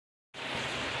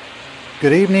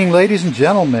Good evening, ladies and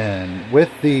gentlemen. With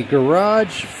the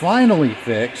garage finally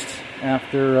fixed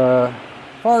after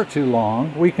far too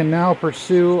long, we can now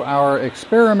pursue our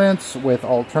experiments with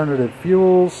alternative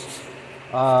fuels.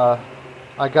 I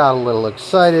got a little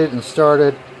excited and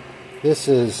started. This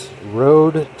is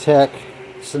Road Tech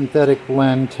Synthetic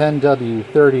Blend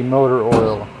 10W-30 motor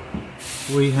oil.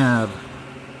 We have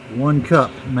 1 cup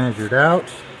measured out.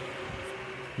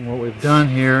 And what we've done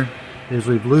here is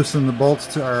we've loosened the bolts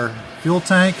to our fuel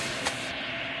tank,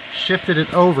 shifted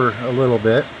it over a little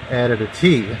bit, added a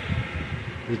T.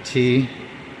 The T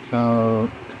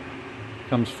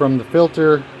comes from the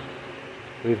filter.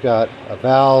 We've got a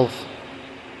valve.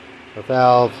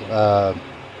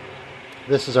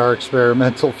 This is our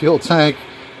experimental fuel tank,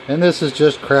 and this is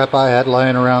just crap I had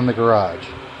lying around the garage.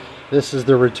 This is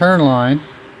the return line,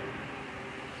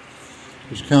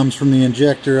 which comes from the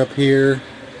injector up here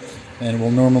and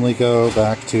will normally go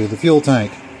back to the fuel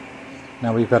tank.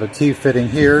 Now we've got a T fitting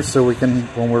here, so we can,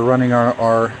 when we're running our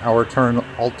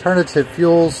alternative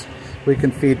fuels, we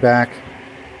can feed back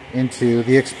into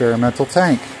the experimental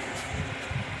tank.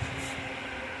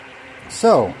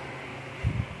 So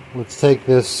let's take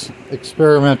this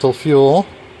experimental fuel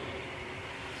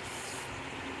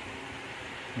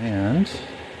and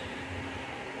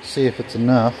see if it's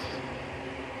enough.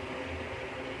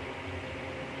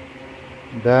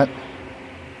 That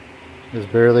is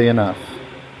barely enough,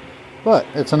 but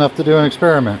it's enough to do an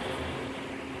experiment.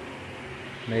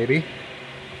 Maybe.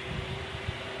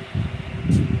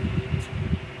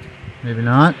 Maybe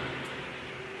not.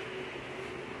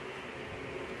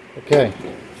 Okay.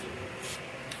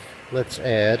 Let's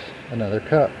add another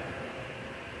cup.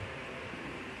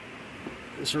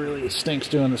 This really stinks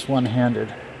doing this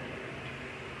one-handed.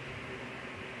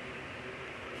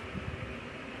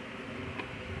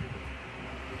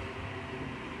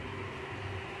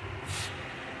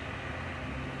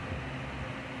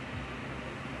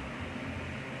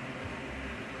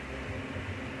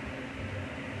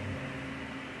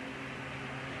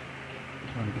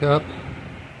 One cup.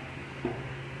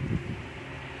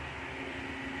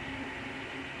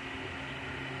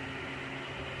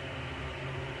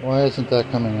 Why isn't that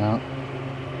coming out?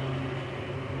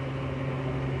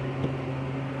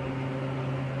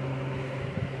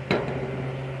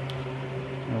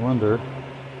 I wonder.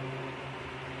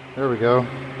 There we go.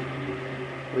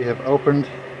 We have opened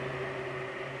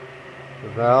the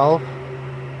valve.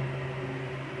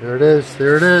 There it is.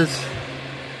 There it is.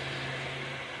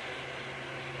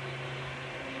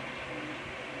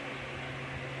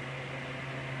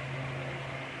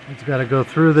 It's got to go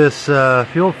through this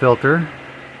fuel filter.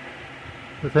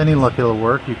 With any luck it'll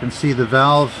work. You can see the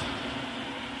valve,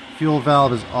 fuel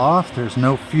valve is off. There's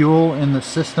no fuel in the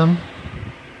system.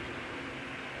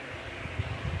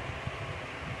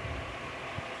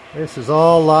 This is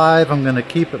all live. I'm going to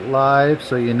keep it live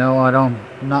so you know I'm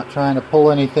not trying to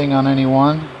pull anything on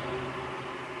anyone.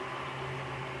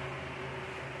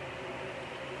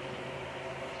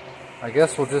 I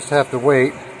guess we'll just have to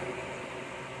wait.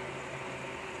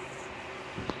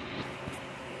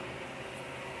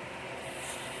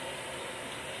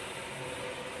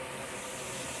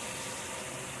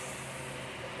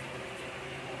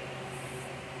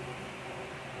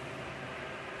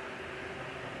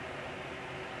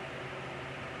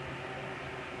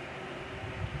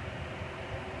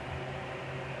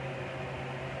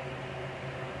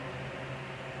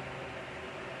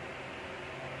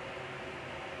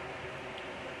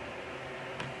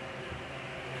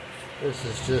 This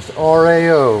is just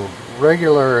RAO,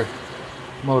 regular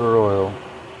motor oil.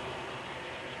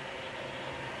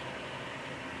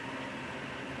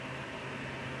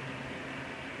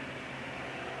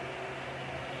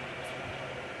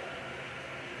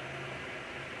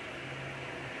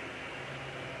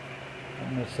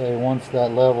 I'm going to say once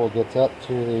that level gets up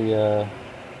to the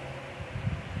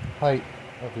height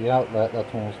of the outlet,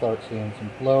 that's when we'll start seeing some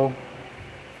flow.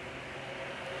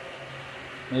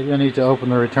 Maybe I need to open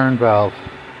the return valve.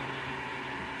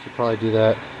 Should probably do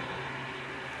that.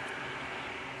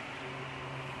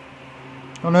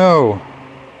 Oh no!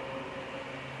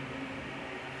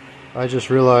 I just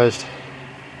realized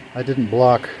I didn't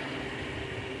block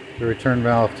the return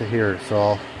valve to here,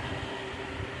 so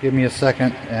give me a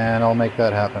second and I'll make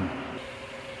that happen.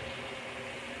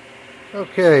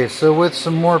 Okay, so with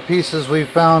some more pieces we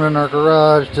found in our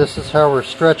garage, this is how we're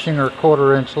stretching our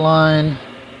 1/4-inch line.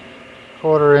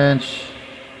 1/4-inch.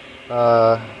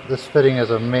 This fitting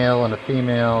is a male and a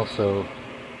female, so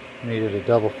needed a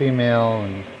double female,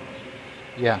 and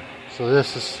yeah, so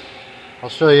this is, I'll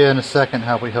show you in a second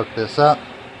how we hook this up.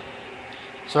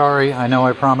 Sorry, I know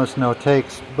I promised no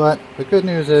takes, but the good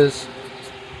news is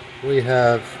we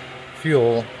have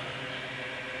fuel,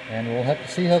 and we'll have to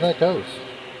see how that goes.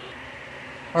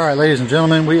 Alright, ladies and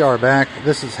gentlemen, we are back.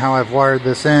 This is how I've wired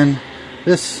this in.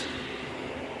 This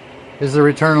is the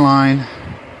return line.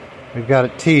 We've got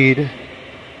it teed.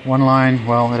 One line,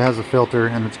 well, it has a filter,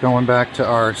 and it's going back to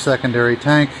our secondary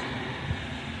tank.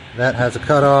 That has a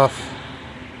cutoff.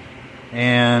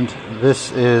 And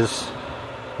this is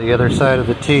the other side of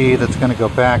the T that's going to go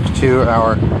back to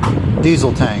our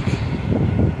diesel tank.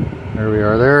 There we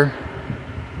are there.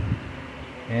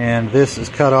 And this is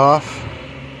cut off,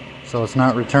 so it's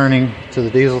not returning to the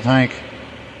diesel tank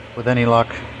with any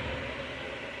luck.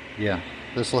 Yeah,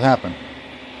 this will happen.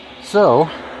 So,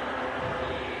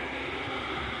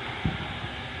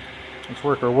 let's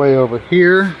work our way over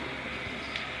here.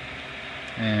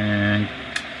 And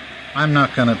I'm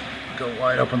not going to go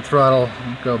wide open throttle.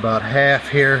 I'll go about half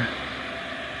here.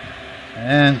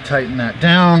 And tighten that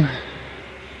down.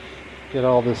 Get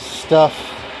all this stuff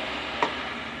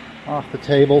off the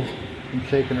table and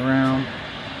shaking around.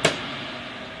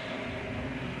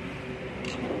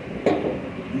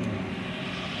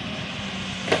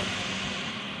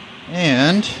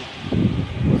 And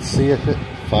let's see if it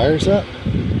fires up.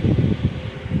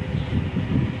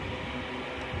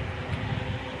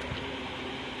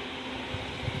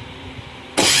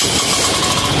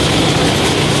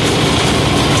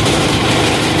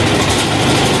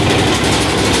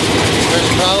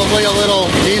 There's probably a little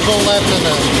diesel left in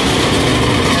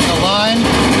the line.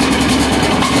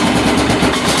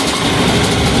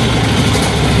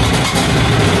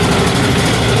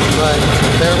 But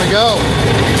there we go.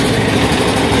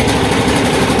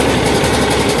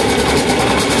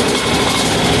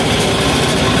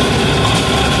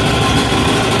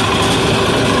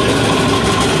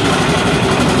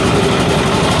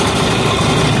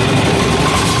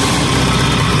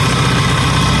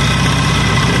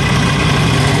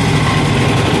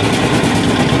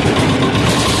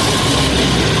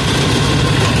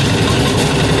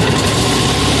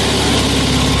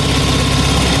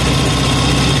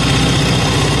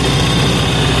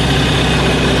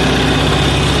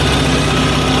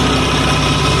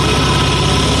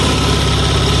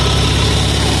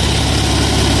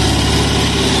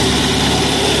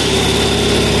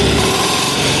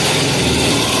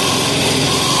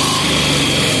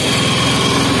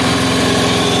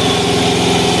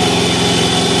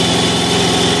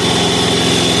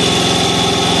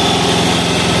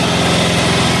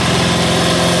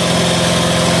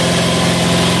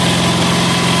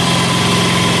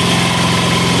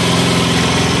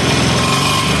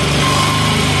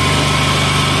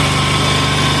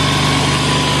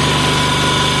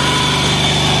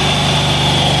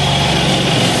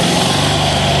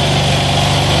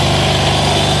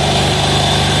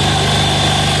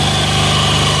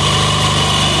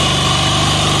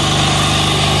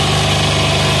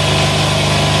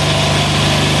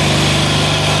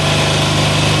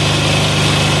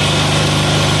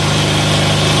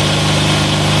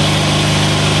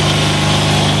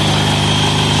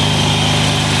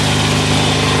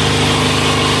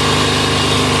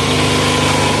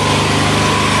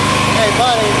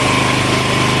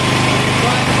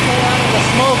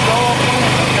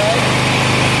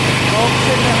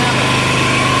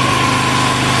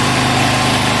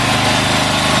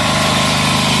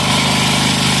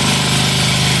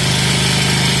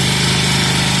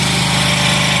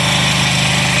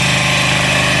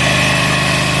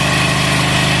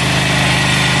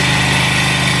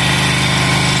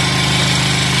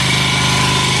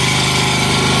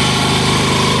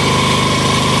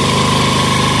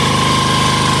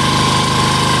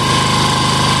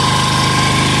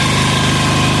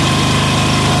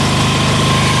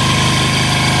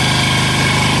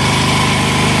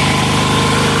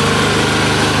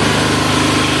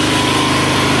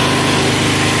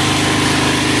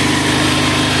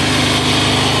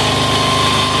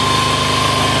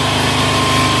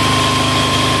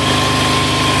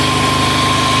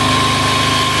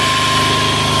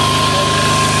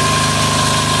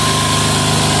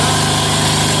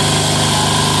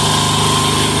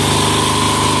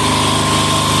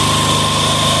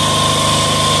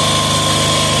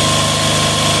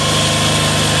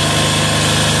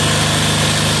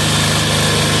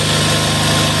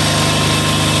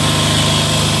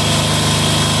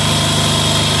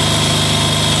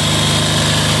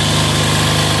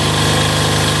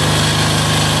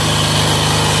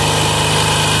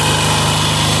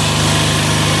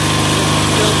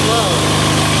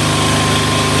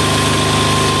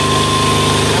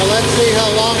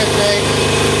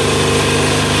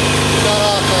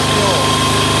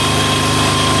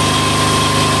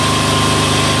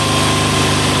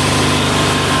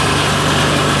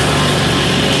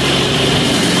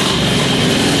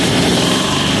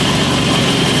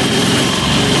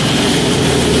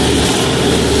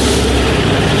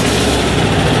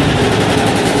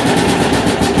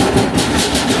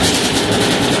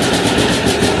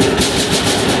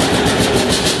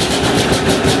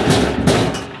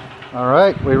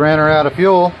 Alright, we ran her out of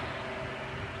fuel.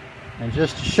 And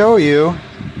just to show you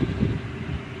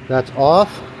that's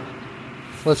off,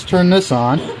 let's turn this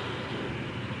on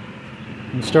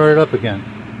and start it up again.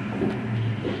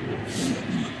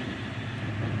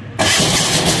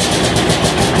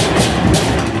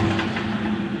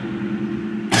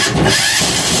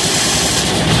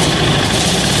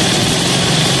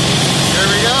 There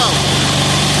we go.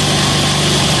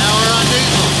 Now we're on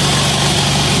diesel.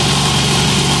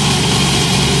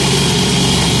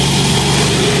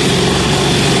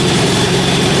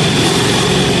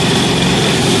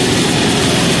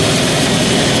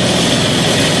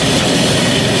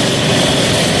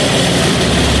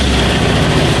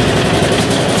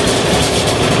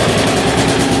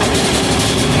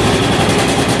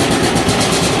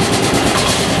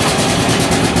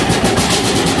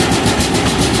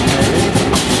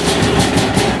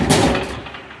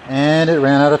 And it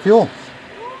ran out of fuel.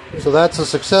 So that's a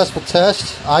successful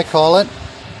test, I call it.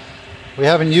 We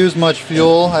haven't used much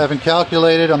fuel. I haven't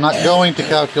calculated. I'm not going to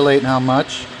calculate how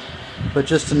much, but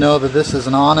just to know that this is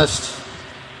an honest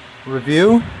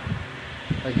review.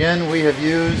 Again, we have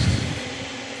used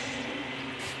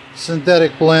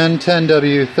synthetic blend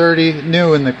 10W-30,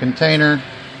 new in the container.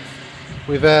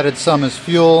 We've added some as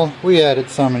fuel. We added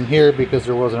some in here because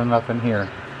there wasn't enough in here.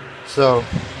 So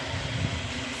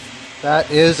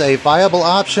that is a viable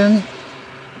option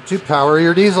to power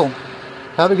your diesel.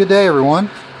 Have a good day, everyone.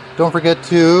 Don't forget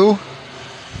to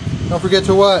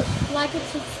what? Like and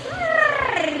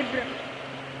subscribe.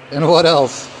 And what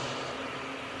else?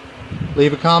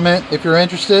 Leave a comment if you're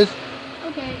interested.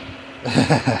 Okay.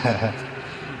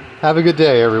 Have a good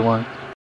day, everyone.